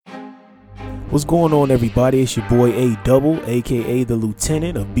What's going on, everybody? It's your boy A Double, aka the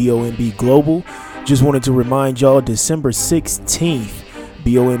Lieutenant of BOMB Global. Just wanted to remind y'all, December 16th,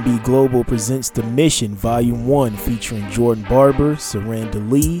 BOMB Global presents The Mission Volume 1 featuring Jordan Barber,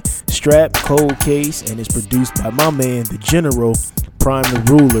 Saranda Lee, Strap, Cold Case, and it's produced by my man, The General, Prime the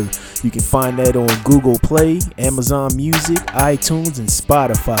Ruler. You can find that on Google Play, Amazon Music, iTunes, and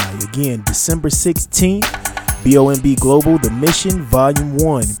Spotify. Again, December 16th, BOMB Global, The Mission Volume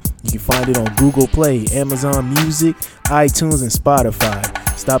 1. You can find it on Google Play, Amazon Music, iTunes, and Spotify.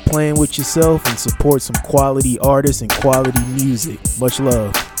 Stop playing with yourself and support some quality artists and quality music. Much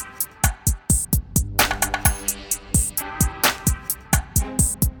love.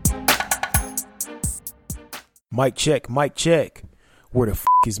 Mic check, mic check. Where the f***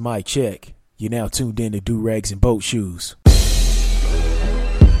 is my check? You're now tuned in to Do Rags and Boat Shoes.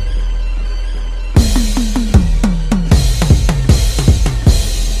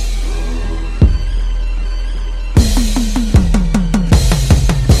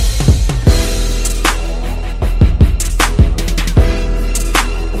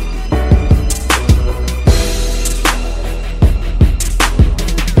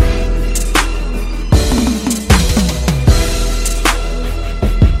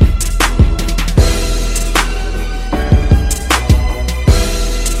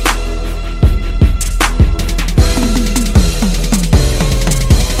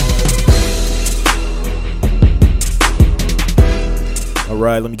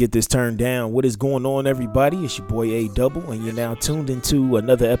 Alright, let me get this turned down. What is going on, everybody? It's your boy A Double, and you're now tuned into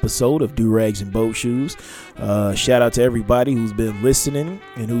another episode of Do Rags and Boat Shoes. Shout out to everybody who's been listening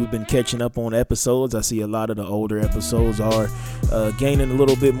and who's been catching up on episodes. I see a lot of the older episodes are gaining a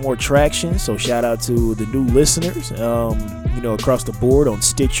little bit more traction, so shout out to the new listeners, across the board on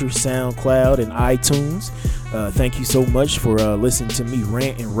Stitcher, SoundCloud, and iTunes. Thank you so much for listening to me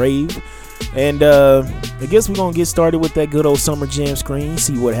rant and rave. And I guess we're going to get started with that good old Summer Jam screen,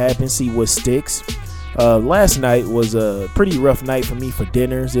 see what happens, see what sticks. Last night was a pretty rough night for me for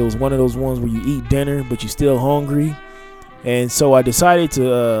dinners. It was one of those ones where you eat dinner, but you're still hungry. And so I decided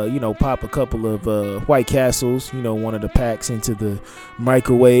to, pop a couple of White Castles, one of the packs into the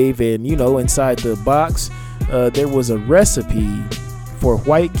microwave. And, inside the box, there was a recipe for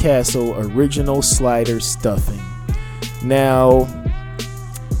White Castle original slider stuffing. Now,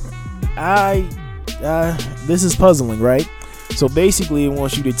 this is puzzling, right? So basically it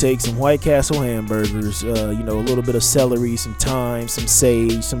wants you to take some White Castle hamburgers, a little bit of celery, some thyme, some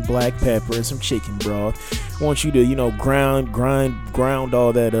sage, some black pepper, and some chicken broth. It wants you to, ground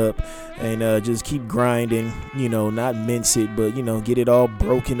all that up and just keep grinding, not mince it, but, get it all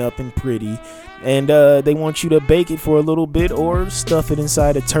broken up and pretty. And they want you to bake it for a little bit or stuff it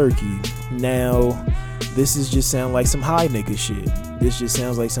inside a turkey. Now, this is just sound like some high nigga shit. This just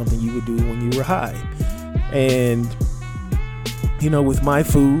sounds like something you would do when you were high. And, with my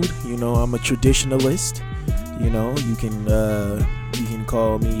food, I'm a traditionalist. You can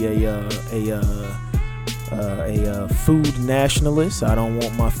call me a food nationalist. I don't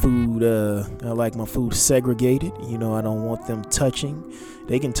want my food, I like my food segregated. I don't want them touching.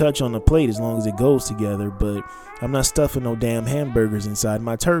 They can touch on the plate as long as it goes together, but I'm not stuffing no damn hamburgers inside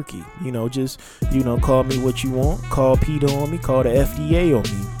my turkey. Call me what you want. Call PETA on me. Call the FDA on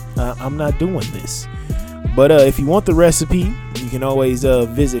me. I'm not doing this. But if you want the recipe, you can always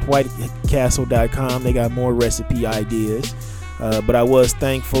visit whitecastle.com. They got more recipe ideas. But I was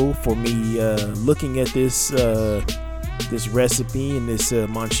thankful for me looking at this recipe and this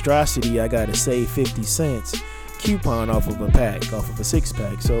monstrosity. I got to save 50 cents coupon off of a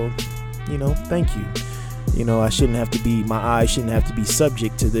 6-pack. So, thank you. I shouldn't have to be, my eyes shouldn't have to be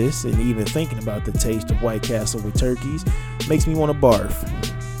subject to this, and even thinking about the taste of White Castle with turkeys makes me want to barf.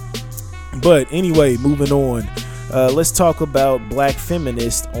 But anyway, moving on. Let's talk about black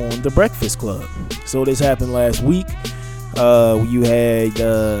feminists on The Breakfast Club. So this happened last week. You had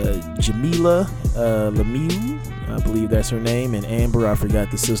Jamila Lemieux, I believe that's her name, and Amber, I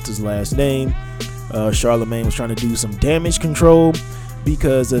forgot the sister's last name. Charlemagne was trying to do some damage control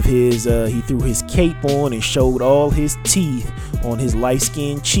because of his he threw his cape on and showed all his teeth on his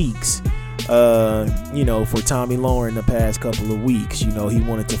light-skinned cheeks for Tommy Lauren the past couple of weeks. He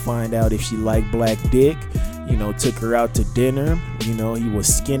wanted to find out if she liked black dick. Took her out to dinner. He was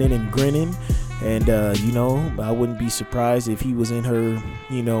skinning and grinning. And, I wouldn't be surprised if he was in her,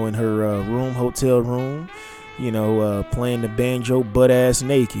 hotel room, playing the banjo butt ass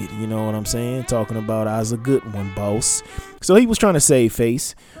naked. You know what I'm saying? Talking about I was a good one, boss. So he was trying to save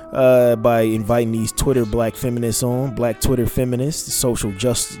face by inviting these Twitter black feminists on, black Twitter feminists, social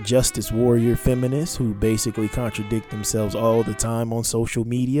justice warrior feminists who basically contradict themselves all the time on social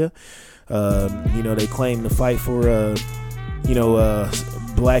media. They claim to fight for,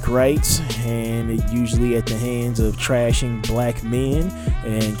 black rights, and it usually at the hands of trashing black men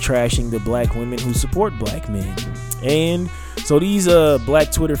and trashing the black women who support black men. And so these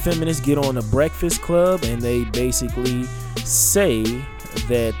black Twitter feminists get on a Breakfast Club and they basically say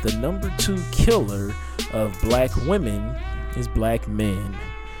that the number 2 killer of black women is black men.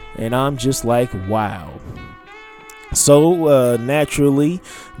 And I'm just like, wow. So naturally,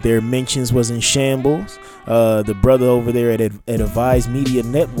 their mentions was in shambles. The brother over there at Advise Media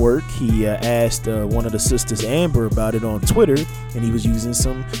Network, he asked one of the sisters, Amber, about it on Twitter, and he was using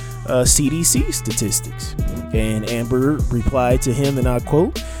some CDC statistics. And Amber replied to him, and I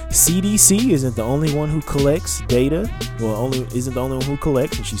quote, "CDC isn't the only one who collects data. Isn't the only one who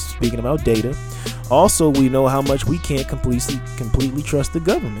collects," and she's speaking about data. "Also, we know how much we can't completely trust the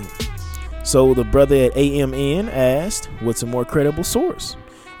government." So the brother at AMN asked, "What's a more credible source?"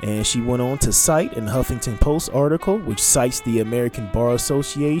 And she went on to cite an Huffington Post article, which cites the American Bar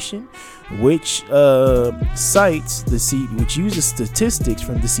Association, which which uses statistics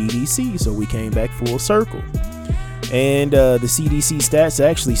from the CDC. So we came back full circle. And the CDC stats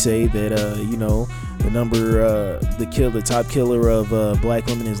actually say that the top killer of black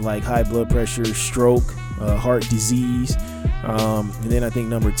women is like high blood pressure, stroke, heart disease. And then I think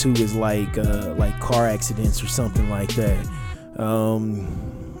number 2 is like car accidents or something like that.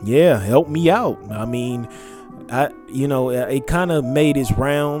 Help me out. I mean, it kind of made its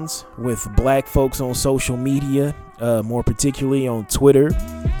rounds with black folks on social media, more particularly on Twitter.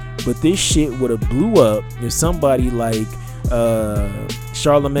 But this shit would have blew up if somebody like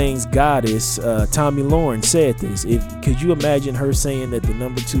Charlemagne's goddess, Tommy Lauren, said this. Could you imagine her saying that the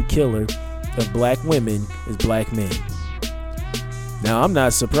number 2 killer of black women is black men? Now, I'm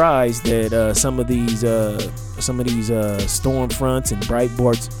not surprised that some of these storm fronts and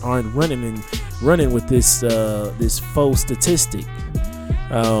Breitbarts aren't running with this faux statistic.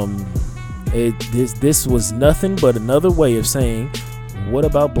 This was nothing but another way of saying, what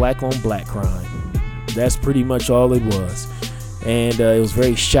about black on black crime? That's pretty much all it was, and it was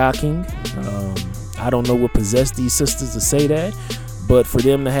very shocking. I don't know what possessed these sisters to say that. But for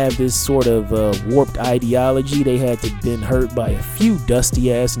them to have this sort of warped ideology, they had to been hurt by a few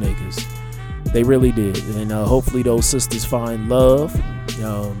dusty ass niggas. They really did. And hopefully those sisters find love.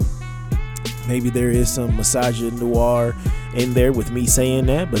 Maybe there is some misogynoir in there with me saying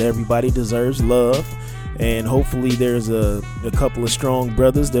that, but everybody deserves love. And hopefully there's a couple of strong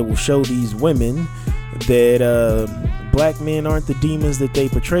brothers that will show these women that black men aren't the demons that they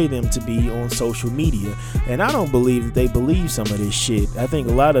portray them to be on social media. And I don't believe that they believe some of this shit. I think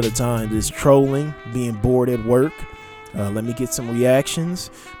a lot of the time it's trolling, being bored at work. Let me get some reactions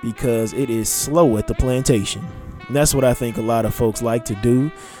because it is slow at the plantation. And that's what I think a lot of folks like to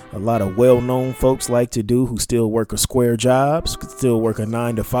do. A lot of well-known folks like to do who still work a square job, still work a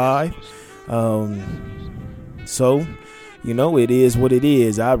 9 to 5. So it is what it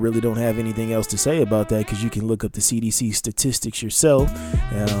is. I really don't have anything else to say about that because you can look up the CDC statistics yourself.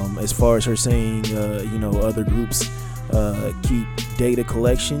 As far as her saying, other groups keep data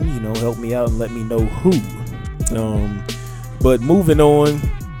collection, help me out and let me know who. But moving on,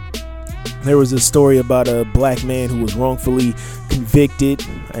 there was a story about a black man who was wrongfully convicted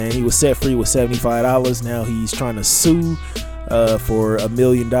and he was set free with $75. Now he's trying to sue for $1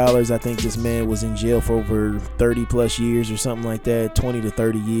 million. I think this man was in jail for over 30 plus years or something like that, 20 to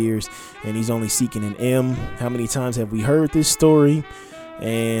 30 years, and he's only seeking an M. How many times have we heard this story?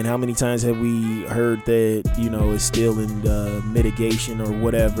 And how many times have we heard that, it's still in mitigation or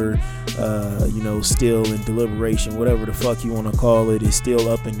whatever, still in deliberation, whatever the fuck you want to call it, is still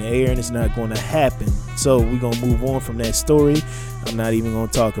up in the air and it's not going to happen. So we're going to move on from that story. I'm not even going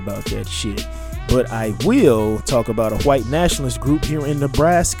to talk about that shit. But I will talk about a white nationalist group here in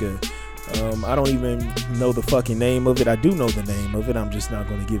Nebraska. I don't even know the fucking name of it. I do know the name of it. I'm just not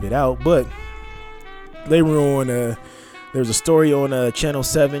going to give it out. But they were on there's a story on Channel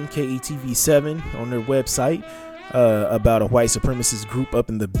 7, KETV 7, on their website about a white supremacist group up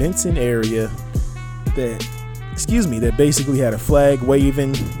in the Benson area that basically had a flag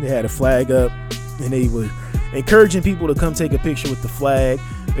waving. They had a flag up and they were encouraging people to come take a picture with the flag.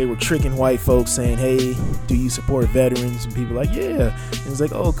 They were tricking white folks saying, hey, do you support veterans? And people like, yeah. And it's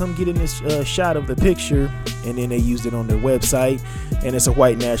like, oh, come get in this shot of the picture. And then they used it on their website. And it's a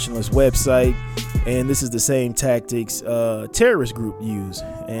white nationalist website. And this is the same tactics terrorist group use.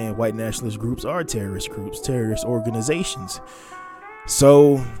 And white nationalist groups are terrorist groups, terrorist organizations.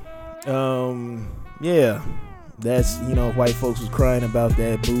 So, yeah, that's, white folks was crying about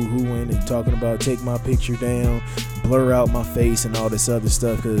that, boo-hooing and talking about take my picture down, blur out my face and all this other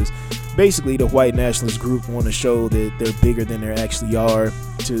stuff, because basically the white nationalist group want to show that they're bigger than they actually are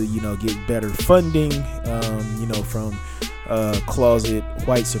to, get better funding, from closet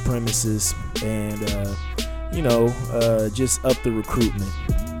white supremacists and, just up the recruitment.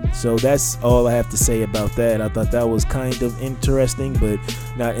 So that's all I have to say about that. I thought that was kind of interesting, but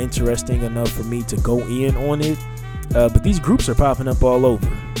not interesting enough for me to go in on it. But these groups are popping up all over.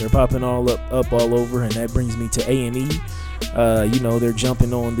 They're popping all up all over, and that brings me to A&E. They're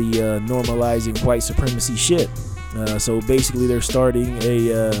jumping on the normalizing white supremacy shit. So basically, they're starting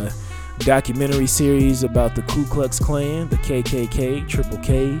a documentary series about the Ku Klux Klan, the KKK, Triple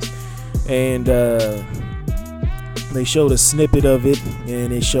Ks, and they showed a snippet of it,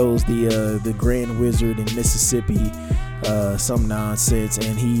 and it shows the Grand Wizard in Mississippi, some nonsense,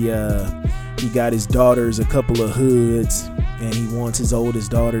 and he got his daughters a couple of hoods, and he wants his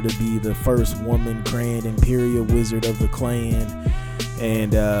oldest daughter to be the first woman Grand Imperial Wizard of the Klan,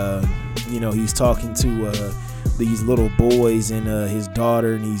 and he's talking to these little boys and his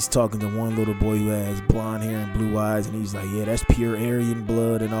daughter, and he's talking to one little boy who has blonde hair and blue eyes, and he's like, yeah, that's pure Aryan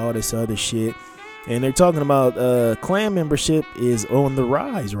blood and all this other shit. And they're talking about Klan membership is on the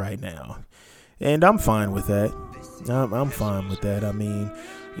rise right now, and I'm fine with that. I'm fine with that. I mean,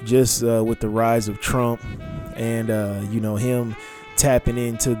 just with the rise of Trump and him tapping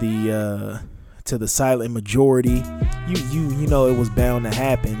into the silent majority, it was bound to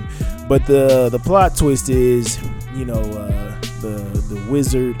happen. But the plot twist is, the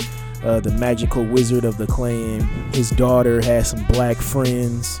wizard, the magical wizard of the Klan, his daughter has some black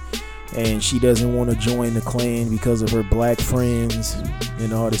friends, and she doesn't want to join the Klan because of her black friends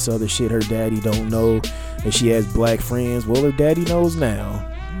and all this other shit. Her daddy don't know that she has black friends. Well, her daddy knows now.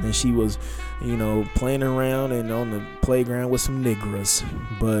 And she was, playing around and on the playground with some niggas.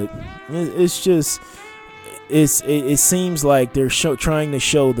 But it's just, it seems like they're trying to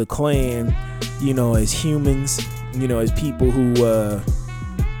show the Klan, as humans, as people who,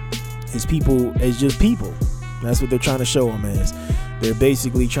 as just people. That's what they're trying to show them as. They're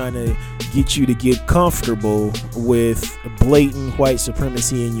basically trying to get you to get comfortable with blatant white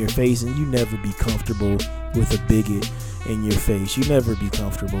supremacy in your face, and you never be comfortable with a bigot in your face. You never be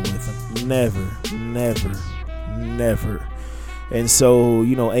comfortable with them. Never. And so,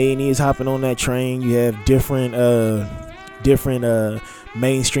 A&E is hopping on that train. You have different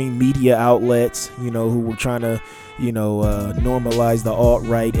mainstream media outlets, who were trying to, normalize the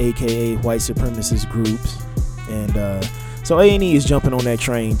alt-right, aka white supremacist groups. And so A&E is jumping on that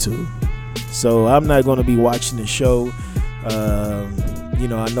train too. So I'm not going to be watching the show. I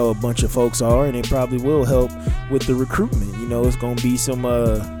know a bunch of folks are, and it probably will help with the recruitment. It's going to be some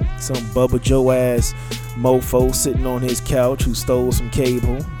Bubba Joe ass mofo sitting on his couch who stole some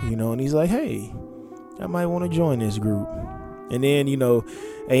cable, and he's like, hey, I might want to join this group. And then,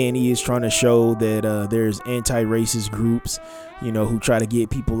 A&E is trying to show that there's anti-racist groups, who try to get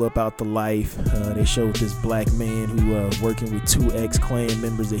people up out the life. They showed this black man who working with 2 ex-Klan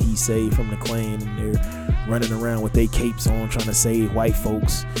members that he saved from the Klan, and they're running around with their capes on trying to save white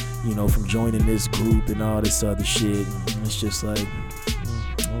folks, from joining this group and all this other shit. And it's just like,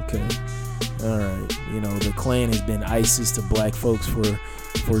 okay, all right. The Klan has been ISIS to black folks for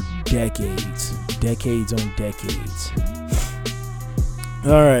decades on decades.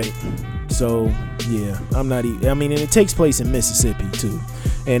 All right, so yeah, and it takes place in Mississippi too.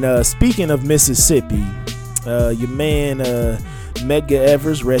 And speaking of Mississippi, your man Medgar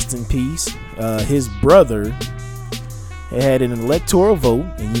Evers, rest in peace. His brother had an electoral vote,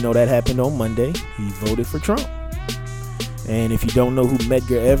 and that happened on Monday. He voted for Trump. And if you don't know who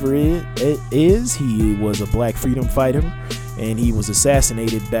Medgar Evers is, he was a black freedom fighter, and he was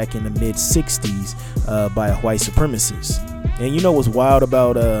assassinated back in the mid-'60s by a white supremacist. And what's wild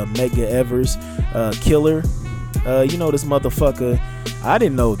about Medgar Evers killer? This motherfucker, I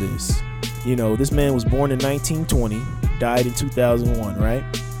didn't know this. This man was born in 1920, died in 2001, right?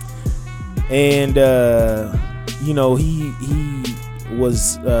 And he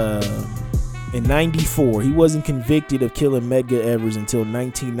was in 94. He wasn't convicted of killing Medgar Evers until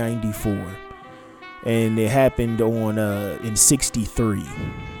 1994, and it happened in 63.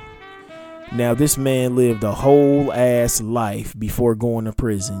 Now, this man lived a whole ass life before going to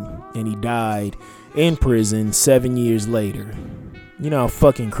prison, and he died in prison 7 years later. You know how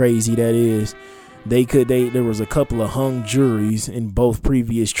fucking crazy that is? There was a couple of hung juries in both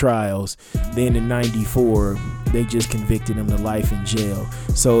previous trials. Then in 94, they just convicted him to life in jail.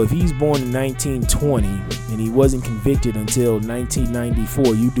 So if he's born in 1920 and he wasn't convicted until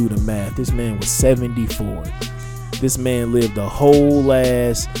 1994, you do the math. This man was 74. This man lived a whole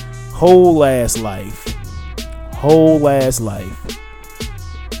ass life.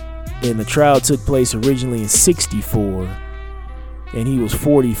 And the trial took place originally in 64, and he was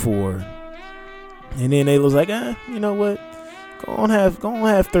 44. And then they was like, you know what? Go on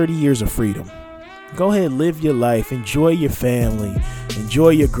have 30 years of freedom. Go ahead, live your life, enjoy your family, enjoy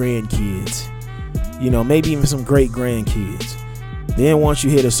your grandkids. You know, maybe even some great grandkids. Then once you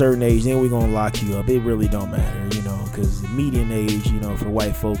hit a certain age, then we're gonna lock you up. It really don't matter, you know, because the median age, you know, for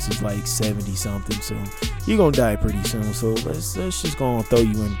white folks is like 70 something. So you're gonna die pretty soon. So let's just gonna throw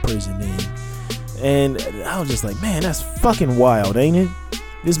you in prison then. And I was just like, man, that's fucking wild, ain't it?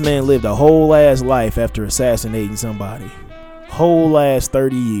 This man lived a whole ass life after assassinating somebody. Whole ass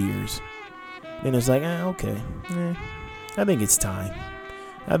 30 years. Then it's like, okay. I think it's time.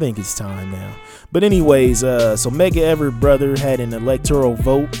 Now. But anyways, so Medgar Evers' brother had an electoral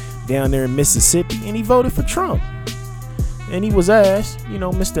vote down there in Mississippi, and he voted for Trump. And he was asked, you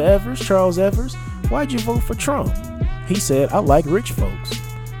know, Mr. Evers, Charles Evers, why'd you vote for Trump? He said, I like rich folks.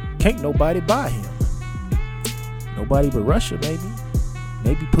 Can't nobody buy him. Nobody but Russia, maybe.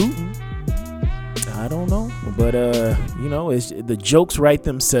 Maybe Putin. I don't know. But, you know, the jokes write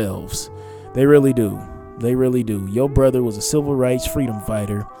themselves. They really do. Your brother was a civil rights freedom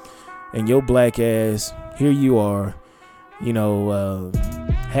fighter, and your black ass, here you are, you know,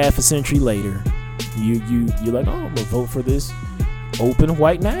 half a century later, you're like, oh, I'm gonna vote for this open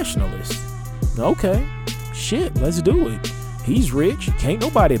white nationalist. Okay, shit, let's do it. He's rich, can't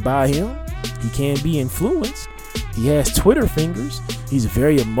nobody buy him. He can't be influenced. He has Twitter fingers. He's a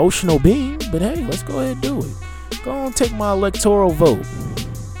very emotional being, but hey, let's go ahead and do it. Go on, take my electoral vote.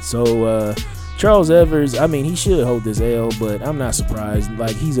 So, Charles Evers, I mean, he should hold this L, but I'm not surprised.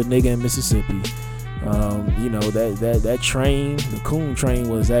 Like, he's a nigga in Mississippi. You know, that train, the Coon train,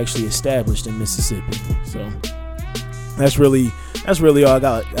 was actually established in Mississippi. So that's really all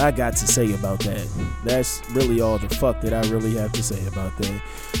I got to say about that. That's really all the fuck that I really have to say about that.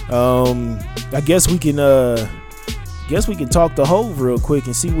 I guess we can talk to Hove real quick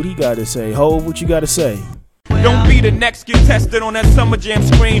and see what he got to say. Hove, what you got to say? Don't be the next get tested on that Summer Jam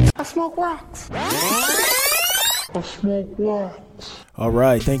screen. I smoke rocks. All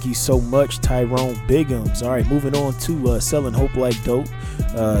right, thank you so much, Tyrone Biggums. All right, moving on to Selling Hope Like Dope.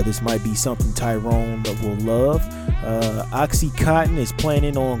 This might be something Tyrone will love. OxyContin is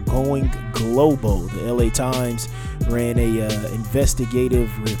planning on going global. The LA Times ran a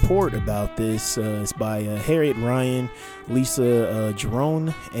investigative report about this. It's by Harriet Ryan, Lisa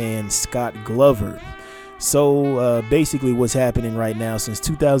Jerome, and Scott Glover. So basically what's happening right now, since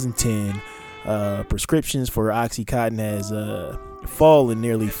 2010, prescriptions for OxyContin has fallen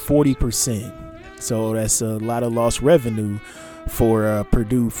nearly 40%. So that's a lot of lost revenue for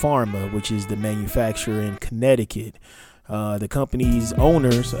Purdue Pharma, which is the manufacturer in Connecticut. The company's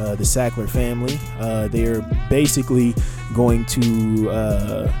owners, the Sackler family, they're basically going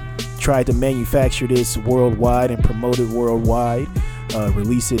to try to manufacture this worldwide and promote it worldwide,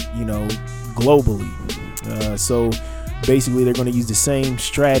 release it, you know, globally. So basically they're going to use the same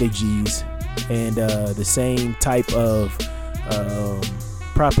strategies and the same type of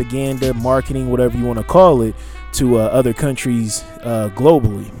propaganda, marketing, whatever you want to call it, to other countries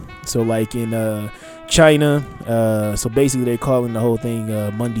globally. So like in China, so basically they're calling the whole thing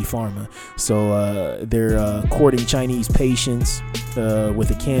Mundi Pharma. So they're courting Chinese patients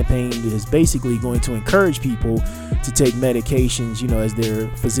with a campaign that is basically going to encourage people to take medications, you know, as their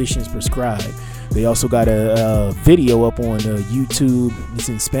physicians prescribe. They also got a video up on YouTube. It's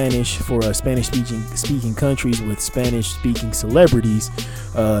in Spanish for Spanish-speaking countries with Spanish-speaking celebrities.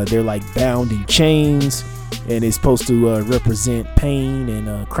 They're like bound in chains, and it's supposed to represent pain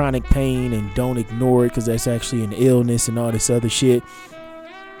and chronic pain, and don't ignore it because that's actually an illness and all this other shit.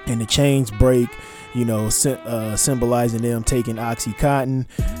 And the chains break, you know, symbolizing them taking OxyContin,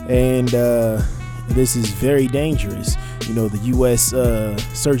 and this is very dangerous. You know, the U.S.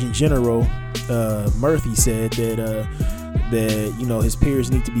 Surgeon General Murphy said that you know, his peers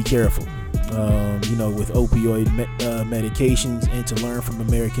need to be careful, you know, with opioid medications, and to learn from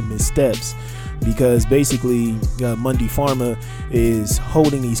American missteps, because basically Mundi Pharma is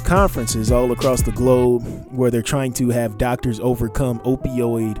holding these conferences all across the globe where they're trying to have doctors overcome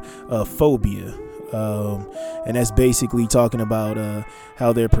opioid phobia. And that's basically talking about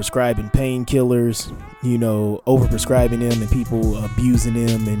how they're prescribing painkillers, overprescribing them and people abusing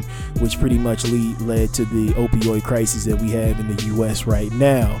them, and which pretty much led to the opioid crisis that we have in the U.S. right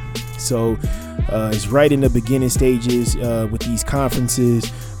now. So it's right in the beginning stages with these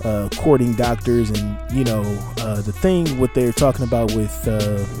conferences, courting doctors, and the thing what they're talking about with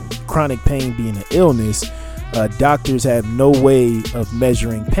chronic pain being an illness. Doctors have no way of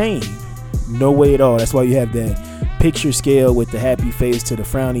measuring pain. No way at all. That's why you have that picture scale with the happy face to the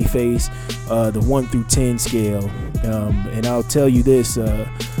frowny face, the 1 through 10 scale. And I'll tell you this,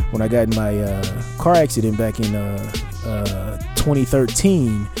 when I got in my car accident back in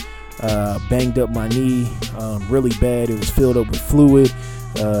 2013, banged up my knee really bad. It was filled up with fluid.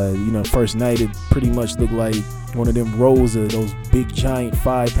 First night it pretty much looked like one of them rolls of those big giant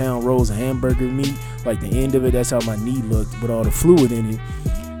 5-pound rolls of hamburger meat. Like the end of it, that's how my knee looked with all the fluid in it.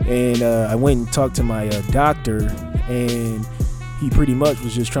 And I went and talked to my doctor, and he pretty much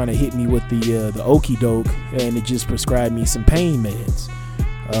was just trying to hit me with the okie doke, and it just prescribed me some pain meds.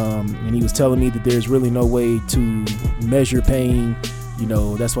 And he was telling me that there's really no way to measure pain.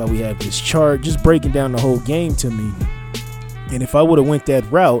 That's why we have this chart, just breaking down the whole game to me. And if I would have went that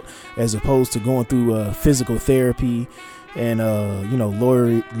route, as opposed to going through physical therapy and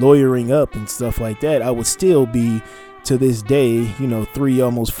lawyering up and stuff like that, I would still be, to this day, 3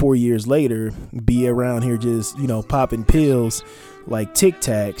 almost 4 years later, be around here just popping pills like Tic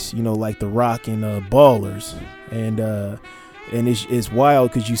Tacs, like The Rock and Ballers. And it's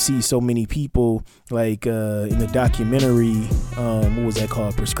wild because you see so many people like in the documentary, what was that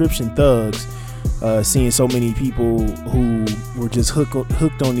called, Prescription Thugs, seeing so many people who were just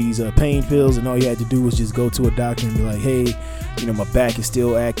hooked on these pain pills, and all you had to do was just go to a doctor and be like, hey, my back is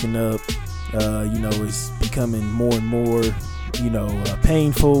still acting up, it's becoming more and more,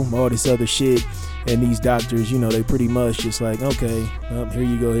 painful, all this other shit. And these doctors, they pretty much just like, okay, well, here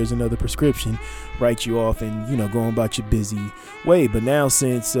you go, here's another prescription, write you off, and going about your busy way. But now,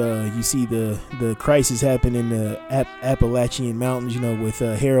 since you see the crisis happen in the Appalachian Mountains, with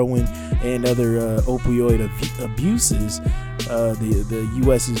heroin and other opioid abuses, the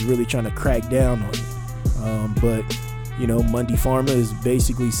U.S. is really trying to crack down on it. But Mundy Pharma is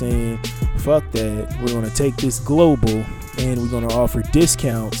basically saying, fuck that, we're going to take this global, and we're going to offer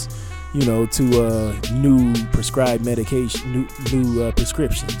discounts to new prescribed medication, new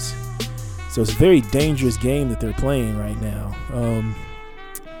prescriptions. So it's a very dangerous game that they're playing right now.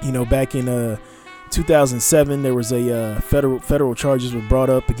 Back in 2007, there was a federal charges were brought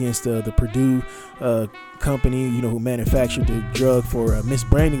up against the Purdue company, who manufactured the drug for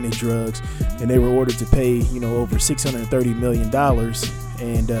misbranding the drugs, and they were ordered to pay, over $630 million.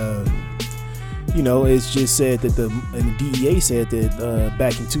 And it's just said that the DEA said that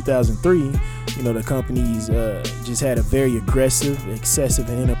back in 2003, the companies just had a very aggressive, excessive,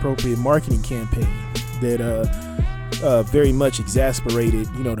 and inappropriate marketing campaign that very much exasperated,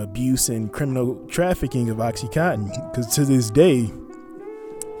 the abuse and criminal trafficking of OxyContin. Because to this day,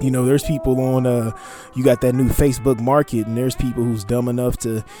 there's people on, you got that new Facebook Market, and there's people who's dumb enough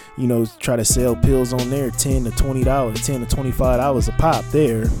to, try to sell pills on there, $10 to $20, $10 to $25 a pop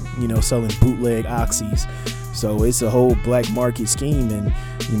there, selling bootleg oxys. So it's a whole black market scheme, and,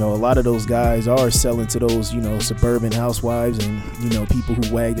 a lot of those guys are selling to those, suburban housewives and, people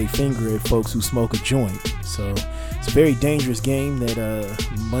who wag their finger at folks who smoke a joint. So it's a very dangerous game that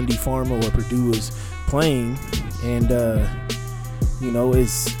Mundy Pharma or Purdue is playing, and,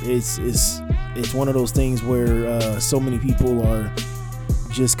 it's one of those things where so many people are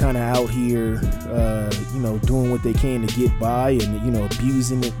just kind of out here, doing what they can to get by, and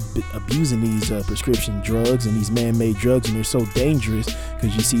abusing these prescription drugs and these man-made drugs, and they're so dangerous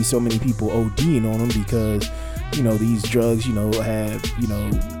because you see so many people ODing on them because these drugs have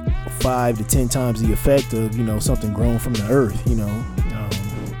 5 to 10 times the effect of something grown from the earth.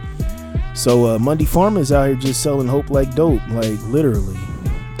 So Mundy Pharma is out here just selling hope like dope, like literally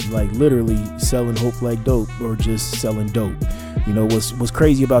selling hope like dope, or just selling dope. What's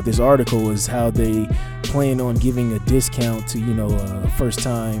crazy about this article is how they plan on giving a discount to first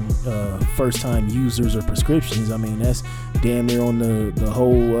time users or prescriptions. I mean, that's damn near on the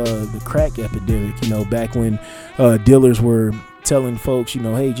whole the crack epidemic. Back when dealers were telling folks,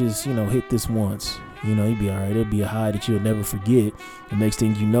 hey, just hit this once. You'd be all right. It'll be a high that you'll never forget. The next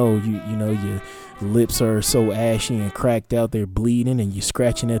thing you know, your lips are so ashy and cracked out, they're bleeding, and you're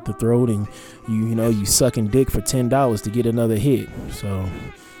scratching at the throat, and you sucking dick for $10 to get another hit. So,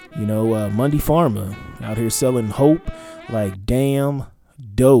 Mundy Pharma out here selling hope like damn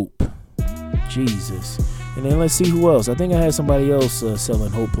dope. Jesus. And then let's see who else. I think I had somebody else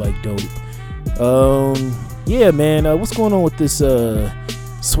selling hope like dope. Yeah, man. What's going on with this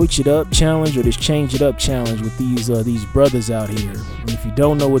switch it up challenge or this change it up challenge with these brothers out here? And if you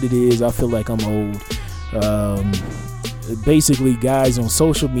don't know what it is, I feel like I'm old. Basically, guys on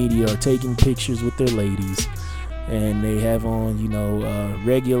social media are taking pictures with their ladies, and they have on,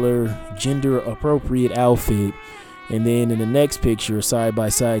 regular gender appropriate outfit. And then in the next picture, side by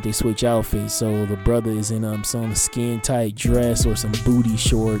side, they switch outfits. So the brother is in some skin tight dress or some booty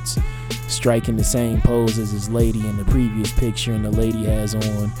shorts, striking the same pose as his lady in the previous picture, and the lady has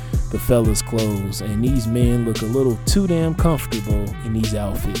on the fella's clothes. And these men look a little too damn comfortable in these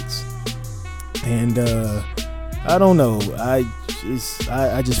outfits. And I don't know. I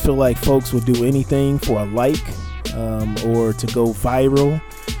just feel like folks will do anything for a like or to go viral.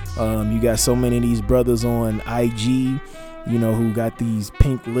 You got so many of these brothers on IG, who got these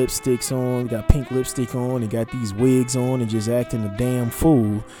pink lipsticks on, got pink lipstick on, and got these wigs on, and just acting a damn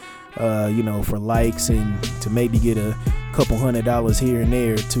fool, for likes and to maybe get a couple $100 here and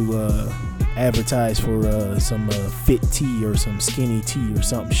there to advertise for some fit tea or some skinny tea or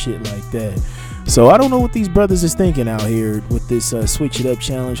something shit like that. So I don't know what these brothers is thinking out here with this switch it up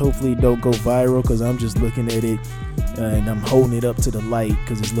challenge. Hopefully it don't go viral, because I'm just looking at it and I'm holding it up to the light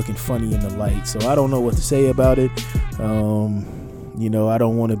because it's looking funny in the light. So I don't know what to say about it. I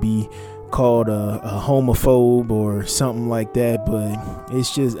don't want to be called a homophobe or something like that, but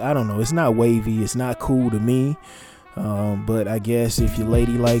it's just, I don't know, it's not wavy, it's not cool to me. But I guess if your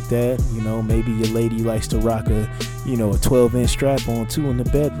lady like that, maybe your lady likes to rock a 12-inch strap on too in the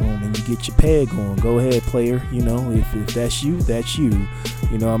bedroom, and you get your peg on. Go ahead, player. If that's you, that's you.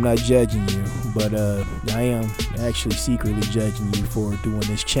 I'm not judging you, but I am actually secretly judging you for doing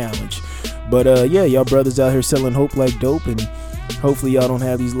this challenge. But yeah, y'all brothers out here selling hope like dope, and hopefully y'all don't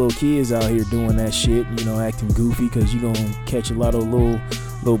have these little kids out here doing that shit, acting goofy, because you're gonna catch a lot of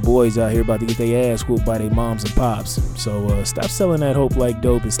little boys out here about to get their ass whooped by their moms and pops. So stop selling that hope like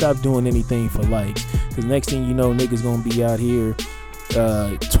dope and stop doing anything for likes, because next thing you know, niggas gonna be out here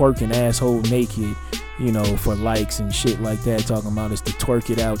twerking asshole naked, for likes and shit like that, talking about it's the twerk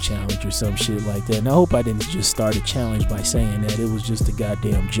it out challenge or some shit like that. And I hope I didn't just start a challenge by saying that. It was just a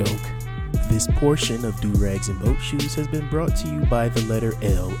goddamn joke. This portion of Do-Rags and Boat Shoes has been brought to you by the letter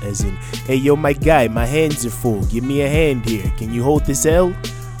L, as in, hey yo my guy, my hands are full, give me a hand here, can you hold this L?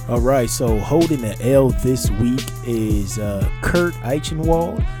 Alright, so holding the L this week is Kurt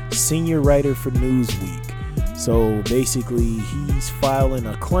Eichenwald, senior writer for Newsweek. So basically he's filing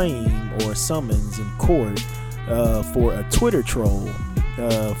a claim or summons in court for a Twitter troll,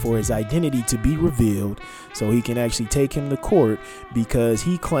 for his identity to be revealed, so he can actually take him to court, because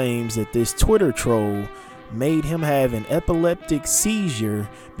he claims that this Twitter troll made him have an epileptic seizure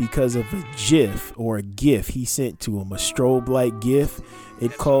because of a GIF or a GIF he sent to him, a strobe like GIF.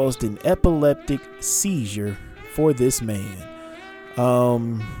 It caused an epileptic seizure for this man.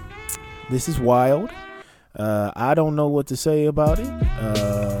 This is wild. I don't know what to say about it.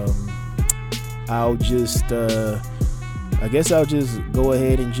 I guess I'll just go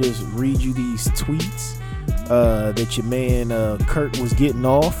ahead and just read you these tweets that your man Kurt was getting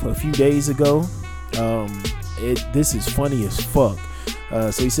off a few days ago. This is funny as fuck.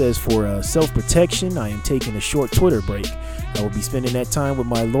 So he says, for self-protection, I am taking a short Twitter break. I will be spending that time with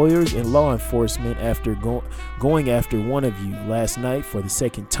my lawyers and law enforcement after going after one of you last night for the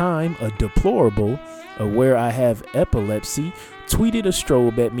second time. A deplorable, aware I have epilepsy, tweeted a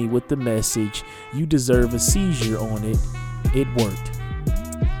strobe at me with the message, "You deserve a seizure" on it. It worked.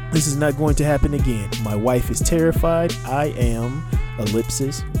 This is not going to happen again. My wife is terrified. I am,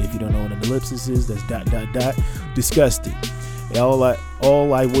 ellipsis. If you don't know what an ellipsis is, that's ... disgusted. All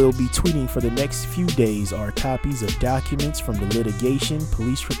I will be tweeting for the next few days are copies of documents from the litigation,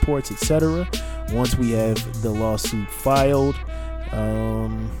 police reports, etc. Once we have the lawsuit filed,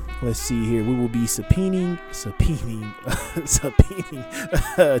 let's see here. We will be subpoenaing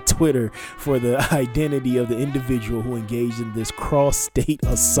Twitter for the identity of the individual who engaged in this cross-state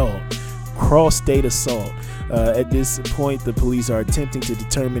assault. At this point, the police are attempting to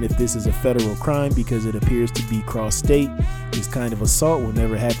determine if this is a federal crime, because it appears to be cross-state. This kind of assault will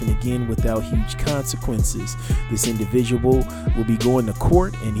never happen again without huge consequences. This individual will be going to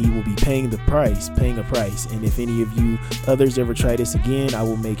court, and he will be paying a price. And if any of you others ever try this again, I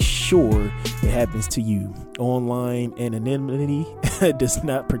will make sure it happens to you. Online anonymity does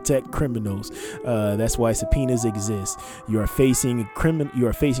not protect criminals. That's why subpoenas exist. You are facing a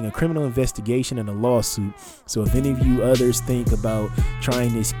criminal investigation and a lawsuit. So if any of you others think about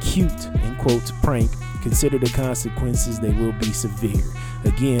trying this cute, in quotes, prank, Consider the consequences, they will be severe.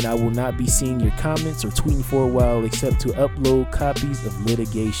 Again, I will not be seeing your comments or tweeting for a while except to upload copies of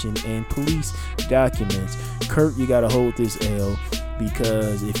litigation and police documents. Kurt, you gotta hold this L,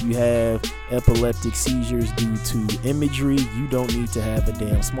 because if you have epileptic seizures due to imagery, you don't need to have a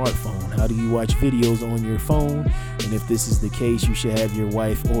damn smartphone. How do you watch videos on your phone? And if this is the case, you should have your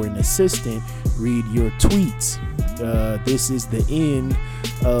wife or an assistant read your tweets. This is the end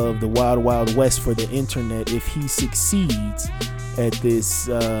of the wild, wild west for the internet if he succeeds at this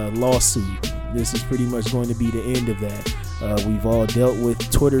lawsuit. This is pretty much going to be the end of that. We've all dealt with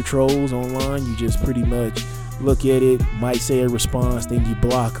Twitter trolls online. You just pretty much look at it, might say a response, then you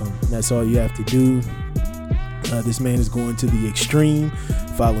block them. That's all you have to do. This man is going to the extreme,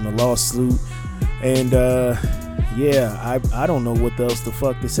 filing a lawsuit. And I don't know what else the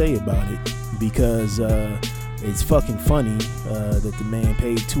fuck to say about it, because it's fucking funny that the man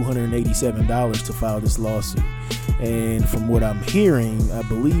paid $287 to file this lawsuit. And from what I'm hearing, I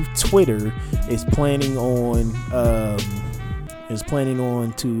believe Twitter is planning on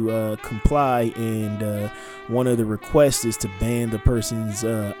to comply, and one of the requests is to ban the person's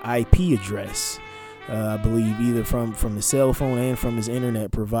IP address. I believe either from the cell phone and from his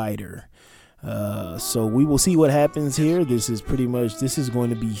internet provider. So we will see what happens here. This is going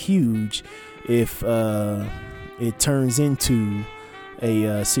to be huge if it turns into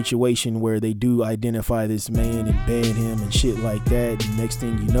a situation where they do identify this man and ban him and shit like that. And next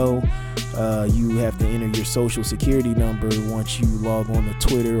thing you know, you have to enter your social security number once you log on to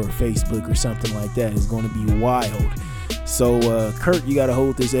Twitter or Facebook or something like that. It's going to be wild. So Kurt, you gotta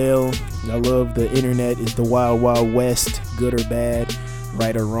hold this L. I love the internet. It's the wild, wild west, good or bad,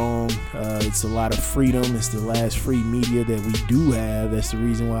 right or wrong. It's a lot of freedom. It's the last free media that we do have. That's the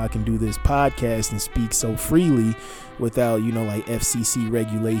reason why I can do this podcast and speak so freely without, like FCC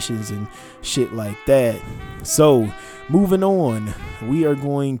regulations and shit like that. So moving on, we are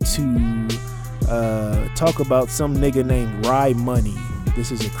going to talk about some nigga named Rye Money. This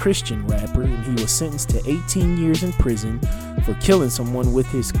is a Christian rapper, and he was sentenced to 18 years in prison for killing someone with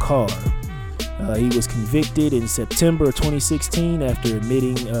his car. He was convicted in September of 2016 after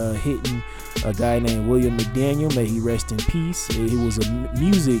admitting hitting a guy named William McDaniel. May he rest in peace. He was a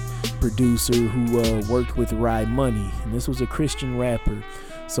music producer who worked with Rye Money, and this was a Christian rapper.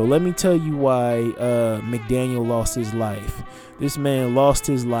 So let me tell you why McDaniel lost his life. This man lost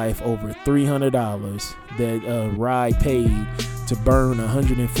his life over $300 that Rye paid to burn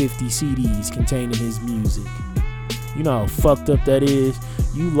 150 CDs containing his music. You know how fucked up that is?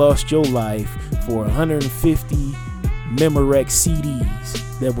 You lost your life for 150 Memorex CDs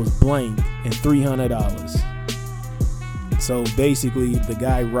that was blank and $300. So basically, the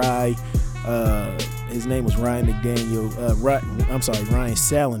guy Rye, his name was Ryan McDaniel. Ryan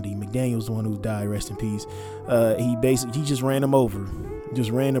Salandy. McDaniel's the one who died. Rest in peace. He just ran him over. Just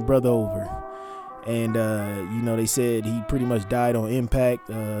ran the brother over. And they said he pretty much died on impact.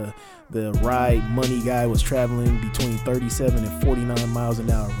 The Rye Money guy was traveling between 37 and 49 miles an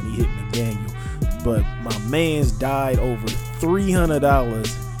hour when he hit McDaniel. But my man's died over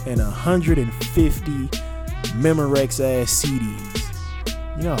 $300 and 150 Memorex ass CDs.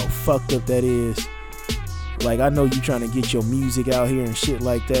 You know how fucked up that is? Like, I know you trying to get your music out here and shit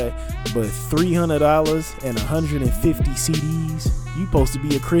like that, but $300 and 150 CDs? You supposed to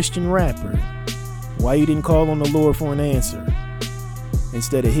be a Christian rapper. Why you didn't call on the Lord for an answer?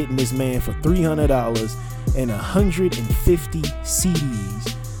 Instead of hitting this man for $300 and 150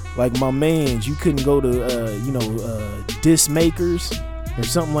 CDs. Like, my mans, you couldn't go to, disc makers or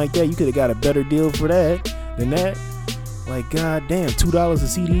something like that. You could have got a better deal for that than that. Like, goddamn, $2 a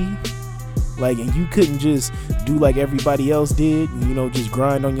CD? Like, and you couldn't just do like everybody else did, and, just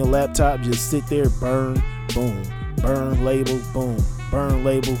grind on your laptop, just sit there, burn, boom, burn, label, boom, burn,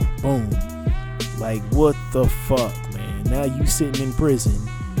 label, boom. Like, what the fuck, man? Now you sitting in prison,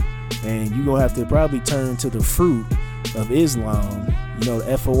 and you gonna have to probably turn to the fruit of Islam, the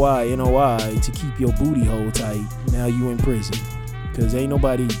FOI, NOI, to keep your booty hole tight. Now you in prison, because there ain't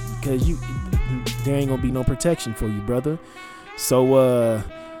gonna be no protection for you, brother. So,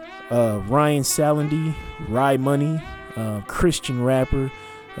 Ryan Salandy, Rye Money, Christian rapper,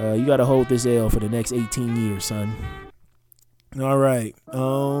 you gotta hold this L for the next 18 years, son. All right.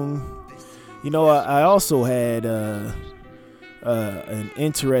 I also had an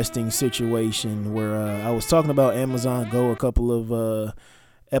interesting situation where I was talking about Amazon Go a couple of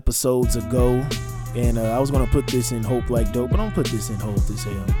episodes ago, and I was going to put this in Hope Like Dope, but I don't put this in Hope This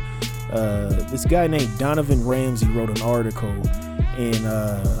Hell. This guy named Donovan Ramsey wrote an article in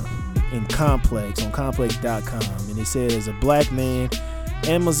Complex, on complex.com, and it says a black man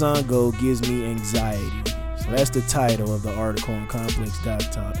Amazon Go gives me anxiety. So that's the title of the article on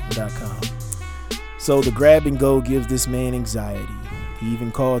complex.com. So the grab and go gives this man anxiety. He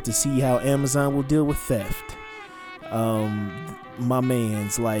even called to see how Amazon will deal with theft. My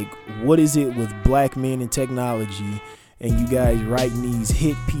man's like, what is it with black men and technology and you guys writing these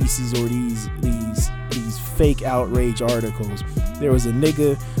hit pieces or these fake outrage articles? There was a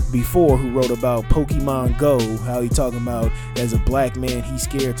nigga before who wrote about Pokemon Go, how he talking about as a black man he's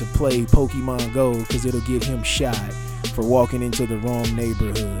scared to play Pokemon Go because it'll get him shot for walking into the wrong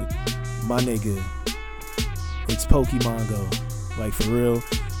neighborhood. My nigga, it's Pokemon Go. Like, for real,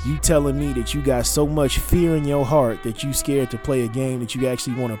 you telling me that you got so much fear in your heart that you scared to play a game that you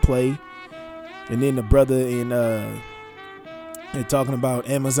actually want to play? And then the brother and talking about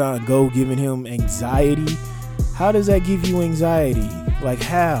Amazon Go giving him anxiety. How does that give you anxiety? Like,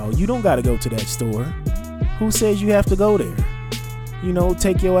 how? You don't got to go to that store. Who says you have to go there? You know,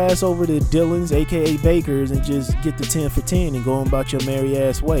 take your ass over to Dillon's, aka Baker's, and just get the 10 for 10 and go on about your merry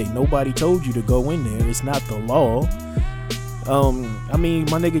ass way. Nobody told you to go in there. It's not the law. I mean,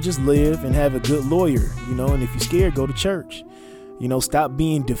 my nigga, just live and have a good lawyer, you know, and if you're scared, go to church. You know, stop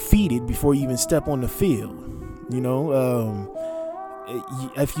being defeated before you even step on the field. You know,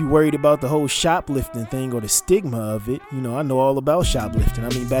 if you worried about the whole shoplifting thing or the stigma of it, you know, I know all about shoplifting. I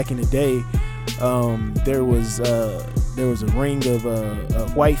mean, back in the day, there was a ring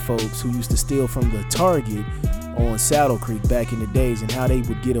of white folks who used to steal from the Target on Saddle Creek back in the days, and how they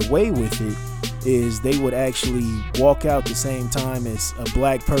would get away with it is they would actually walk out the same time as a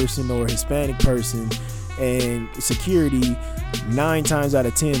black person or a Hispanic person, and security 9 times out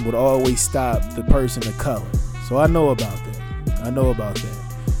of 10 would always stop the person of color. So I know about that.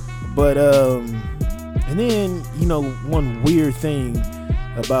 But and then, you know, one weird thing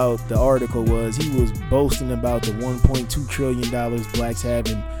about the article was he was boasting about the $1.2 trillion blacks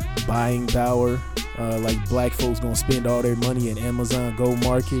having buying power, like black folks gonna spend all their money at Amazon Go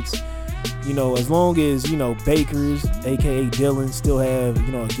markets. You know, as long as, you know, Baker's, aka Dillon, still have,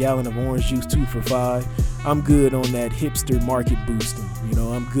 you know, a gallon of orange juice 2 for $5, I'm good on that hipster market boosting. You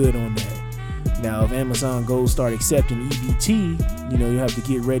know, I'm good on that. Now, if Amazon Go start accepting EBT, you know, you have to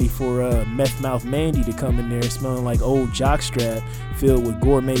get ready for Meth Mouth Mandy to come in there smelling like old jockstrap filled with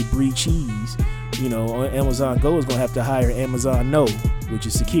gourmet brie cheese. You know, Amazon Go is gonna have to hire Amazon No, which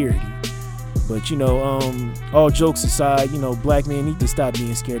is security. But, you know, all jokes aside, you know, black men need to stop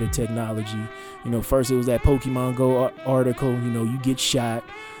being scared of technology. You know, first it was that Pokemon Go article, you know, you get shot.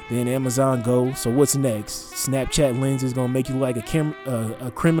 Then Amazon Go. So what's next? Snapchat lenses gonna make you like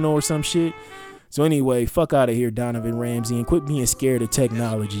a criminal or some shit? So anyway, fuck out of here, Donovan Ramsey, and quit being scared of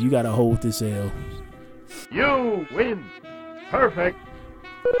technology. You gotta hold this L. You win. Perfect.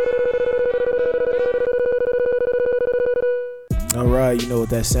 Alright, you know what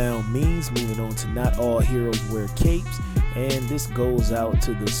that sound means. Moving on to Not All Heroes Wear Capes. And this goes out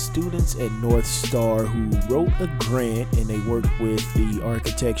to the students at North Star who wrote a grant, and they worked with the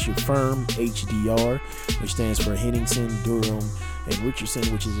architecture firm HDR, which stands for Henningsen, Durham, and Richardson,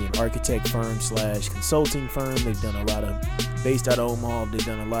 which is an architect firm / consulting firm. They've done a lot of, based out of Omaha, they've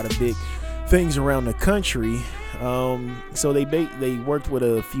done a lot of big things around the country. So they worked with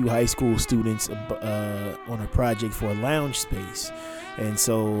a few high school students on a project for a lounge space. And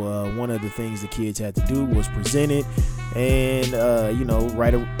so one of the things the kids had to do was present it and, you know,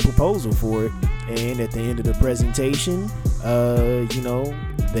 write a proposal for it. And at the end of the presentation, you know,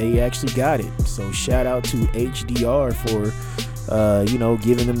 they actually got it. So shout out to HDR for, you know,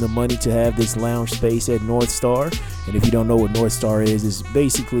 giving them the money to have this lounge space at North Star. And if you don't know what North Star is, it's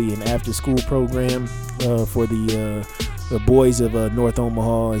basically an after school program for the boys of North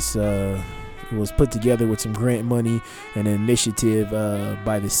Omaha. It was put together with some grant money and an initiative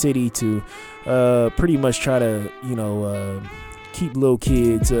by the city to pretty much try to, you know, keep little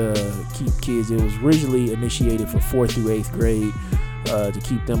kids, keep kids. It was originally initiated for 4th through 8th grade to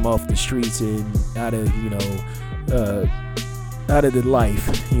keep them off the streets and out of, you know, out of the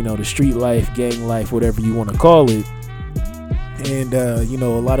life, you know, the street life, gang life, whatever you want to call it. And, you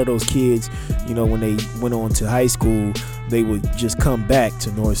know, a lot of those kids, you know, when they went on to high school, they would just come back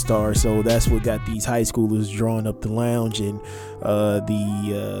to North Star. So that's what got these high schoolers drawing up the lounge. And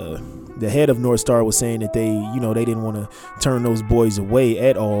the head of North Star was saying that they, you know, they didn't want to turn those boys away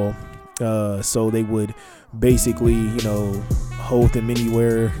at all. So they would basically, you know, hold them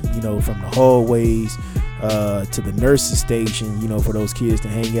anywhere, you know, from the hallways to the nurses station, you know, for those kids to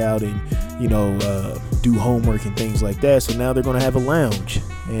hang out and, you know, do homework and things like that. So now they're going to have a lounge.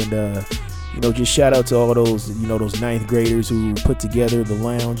 And, you just shout out to all those, those ninth graders who put together the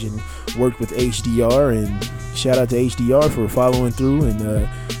lounge and worked with HDR, and shout out to HDR for following through and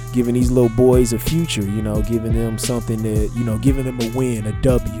giving these little boys a future, giving them something that, giving them a win, a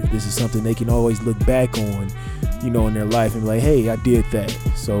W. This is something they can always look back on, in their life and be like, hey, I did that.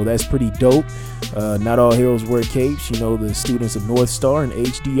 So that's pretty dope. Not all heroes wear capes, the students of North Star and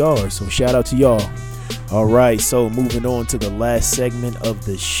HDR. So shout out to y'all. All right, so moving on to the last segment of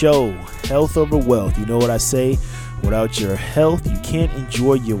the show, health over wealth. You know what I say? Without your health, you can't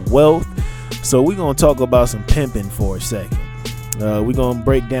enjoy your wealth. So we're going to talk about some pimping for a second. We're going to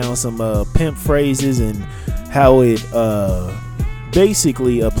break down some pimp phrases and how it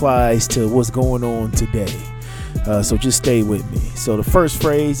basically applies to what's going on today. So just stay with me. So the first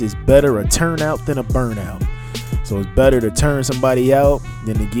phrase is better a turnout than a burnout. So it's better to turn somebody out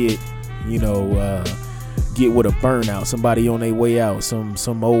than to get with a burnout, somebody on their way out,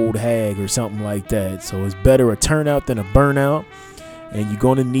 some old hag or something like that. So it's better a turnout than a burnout. And you're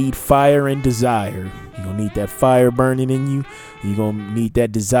going to need fire and desire. You're going to need that fire burning in you. You're going to need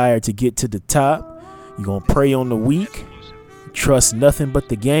that desire to get to the top. You're going to prey on the weak. Trust nothing but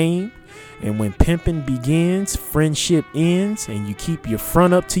the game. And when pimping begins, friendship ends, and you keep your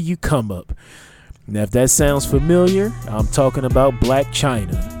front up till you come up. Now, if that sounds familiar, I'm talking about Blac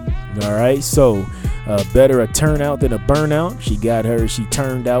Chyna. All right, so better a turnout than a burnout. She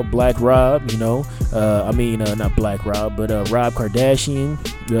turned out Black Rob, not Black Rob, but Rob Kardashian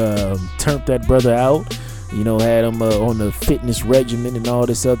turned that brother out. Had him on the fitness regimen and all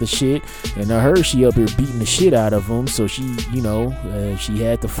this other shit. And I heard she up here beating the shit out of him. So she, she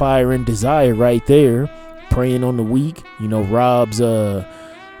had the fire and desire right there, preying on the weak. Rob's,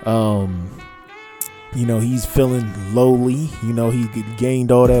 he's feeling lowly. He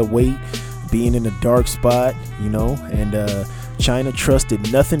gained all that weight, being in a dark spot, and Chyna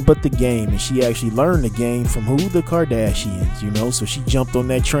trusted nothing but the game, and she actually learned the game from who? The Kardashians, so she jumped on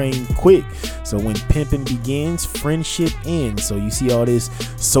that train quick. So when pimping begins, friendship ends. So you see all this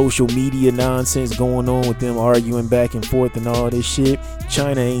social media nonsense going on with them arguing back and forth and all this shit.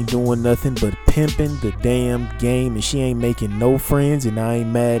 Chyna ain't doing nothing but pimping the damn game, and she ain't making no friends, and I ain't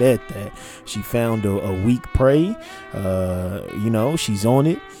mad at that. She found a weak prey, she's on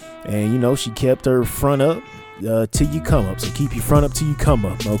it, and she kept her front up till you come up. So keep your front up till you come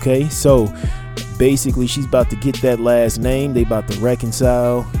up, okay? So basically she's about to get that last name. They about to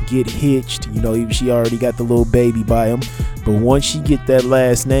reconcile, get hitched. She already got the little baby by him, but once she get that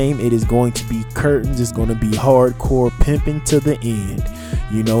last name, it is going to be curtains. It's going to be hardcore pimping to the end,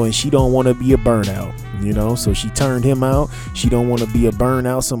 and she don't want to be a burnout, so she turned him out. She don't want to be a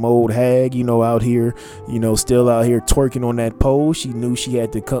burnout, some old hag, out here, still out here twerking on that pole. She knew she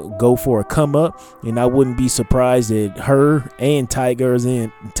had to go for a come up, and I wouldn't be surprised that her and Tyga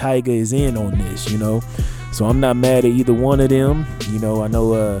is in on this, so I'm not mad at either one of them. I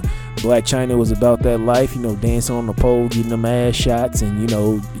know Blac Chyna was about that life, dancing on the pole, getting them ass shots, and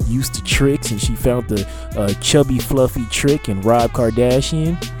used to tricks, and she found the chubby fluffy trick in Rob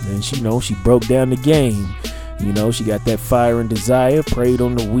Kardashian, and she broke down the game. She got that fire and desire, preyed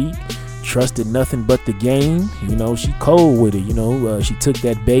on the weak, trusted nothing but the game. She cold with it. She took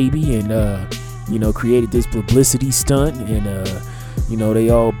that baby and created this publicity stunt, and they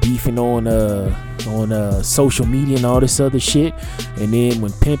all beefing on social media and all this other shit. And then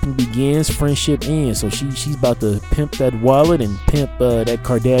when pimping begins, friendship ends. So she's about to pimp that wallet and pimp that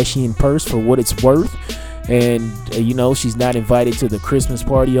Kardashian purse for what it's worth. And she's not invited to the Christmas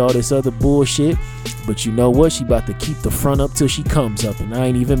party, all this other bullshit, but you know what, she about to keep the front up till she comes up, and I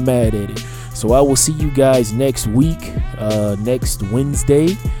ain't even mad at it. So I will see you guys next week, next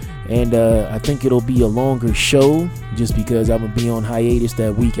Wednesday. And I think it'll be a longer show just because I'm going to be on hiatus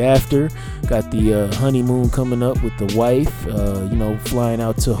that week after. Got the honeymoon coming up with the wife, flying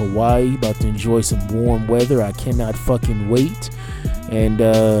out to Hawaii, about to enjoy some warm weather. I cannot fucking wait. And,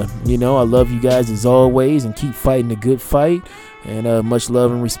 I love you guys as always, and keep fighting a good fight. And much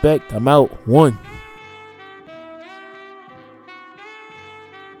love and respect. I'm out. One.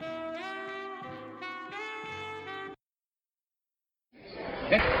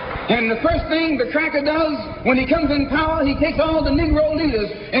 And the first thing the cracker does when he comes in power, he takes all the Negro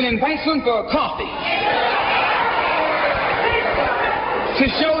leaders and invites them for a coffee to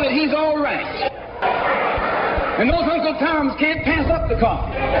show that he's all right. And those Uncle Toms can't pass up the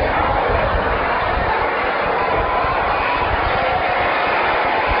coffee.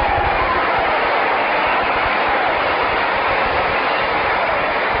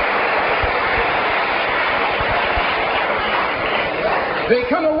 They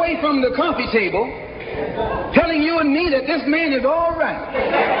come away from the coffee table telling you and me that this man is all right.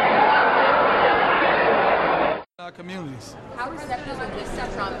 Our communities. How receptive was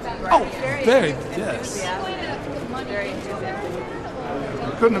Mr. Trump to you? Oh, very, yes. Very enthusiastic.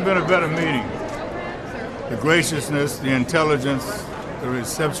 It couldn't have been a better meeting. The graciousness, the intelligence, the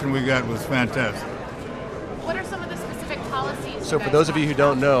reception we got was fantastic. What are some of the specific policies? So for those of you who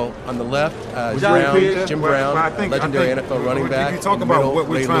don't know, on the left, Jim Brown, legendary NFL running back. If you talk about what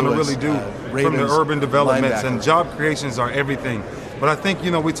we're trying to really do from the urban developments and job creations are everything. But I think,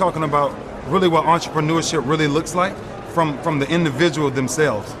 we're talking about really what entrepreneurship really looks like from the individual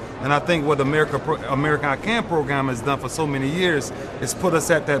themselves. And I think what America I Can program has done for so many years is put us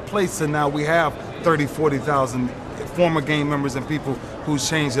at that place, and now we have 30, 40,000 former gang members and people who's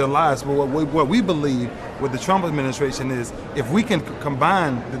changed their lives. But what we believe with the Trump administration is if we can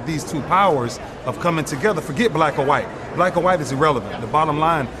combine these two powers of coming together, forget black or white. Black or white is irrelevant. The bottom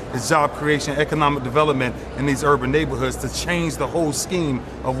line is job creation, economic development in these urban neighborhoods to change the whole scheme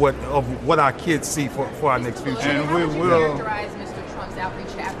of what our kids see for our next future. And we will characterize Mr. Trump's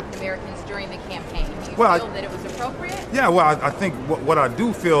outreach to African Americans during the campaign. Do you feel that it was appropriate? Yeah, well, I think what I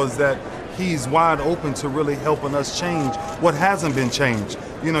do feel is that he's wide open to really helping us change what hasn't been changed.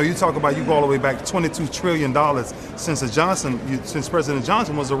 You talk about, you go all the way back to $22 trillion since President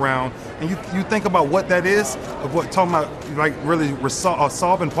Johnson was around, and you think about what that is, of what talking about like really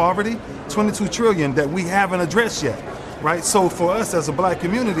solving poverty, $22 trillion that we haven't addressed yet, right? So for us as a black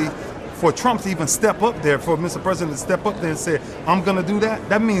community, for Trump to even step up there, for Mr. President to step up there and say, I'm gonna do that,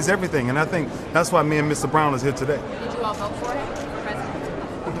 that means everything. And I think that's why me and Mr. Brown is here today. Did you all vote for him?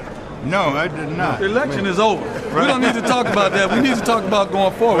 No, I did not. The election is over. We don't need to talk about that. We need to talk about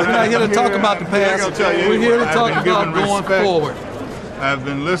going forward. We're not here to talk about the past. We're here to talk about going forward. I've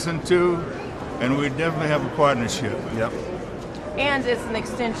been listened to, and we definitely have a partnership. Yep. And it's an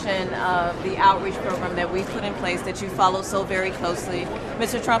extension of the outreach program that we put in place that you follow so very closely.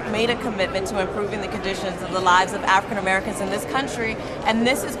 Mr. Trump made a commitment to improving the conditions of the lives of African Americans in this country, and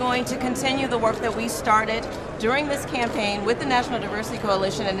this is going to continue the work that we started during this campaign with the National Diversity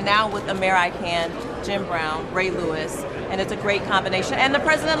Coalition and now with America I Can, Jim Brown, Ray Lewis, and it's a great combination. And the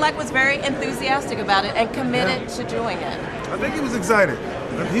president-elect was very enthusiastic about it and committed to doing it. I think he was excited.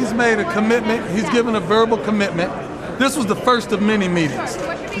 He's made a commitment. He's given a verbal commitment. This was the first of many meetings.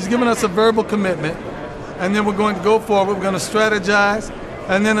 He's given us a verbal commitment, and then we're going to go forward. We're going to strategize,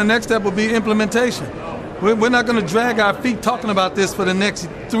 and then the next step will be implementation. We're not going to drag our feet talking about this for the next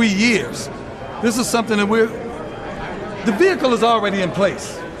 3 years. This is something that the vehicle is already in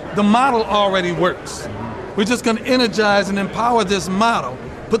place. The model already works. We're just going to energize and empower this model,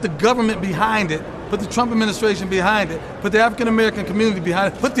 put the government behind it, put the Trump administration behind it, put the African American community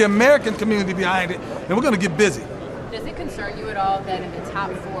behind it, put the American community behind it, and we're going to get busy. Does it concern you at all that in the top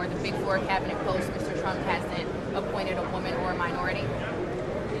four, the big four cabinet posts, Mr. Trump hasn't appointed a woman or a minority?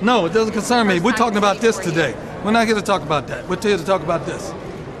 No, it doesn't concern me. We're talking about this today. We're not here to talk about that. We're here to talk about this.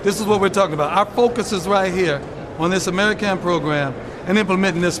 This is what we're talking about. Our focus is right here on this American program and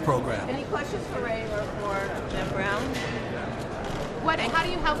implementing this program. Any questions for Ray or for Jim Brown? How do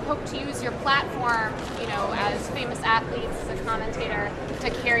you hope to use your platform, as famous athletes, as a commentator, to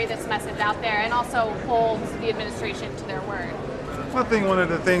carry this message out there and also hold the administration to their word? I think one of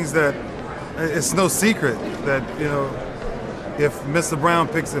the things that it's no secret that, if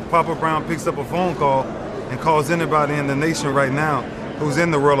Papa Brown picks up a phone call and calls anybody in the nation right now who's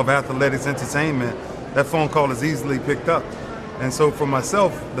in the world of athletics entertainment, that phone call is easily picked up. And so for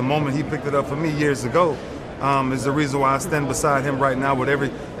myself, the moment he picked it up for me years ago, is the reason why I stand beside him right now with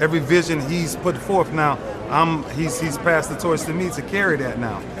every vision he's put forth. Now, he's passed the torch to me to carry that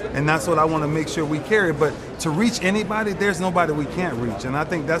now, and that's what I want to make sure we carry. But to reach anybody, there's nobody we can't reach, and I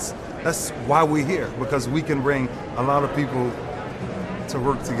think that's why we're here, because we can bring a lot of people to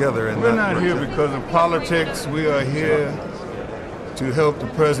work together. And we're not here because of politics. We are here to help the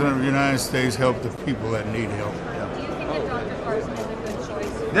President of the United States help the people that need help. Do you think that Dr. Carson is a good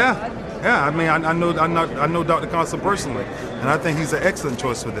choice? Yeah. I mean, I know Dr. Carson personally, and I think he's an excellent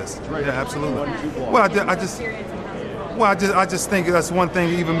choice for this. Yeah, absolutely. Well, I just think that's one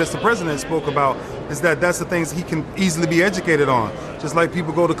thing even Mr. President spoke about, is that's the things he can easily be educated on. Just like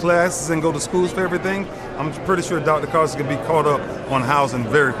people go to classes and go to schools for everything, I'm pretty sure Dr. Carson can be caught up on housing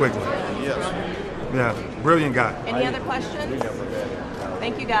very quickly. Yes. Yeah, brilliant guy. Any other questions?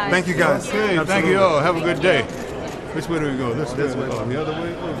 Thank you, guys. Thank you, guys. Okay, thank you all. Have a good day. Which way do we go? This way. The other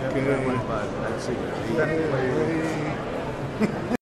way? Okay.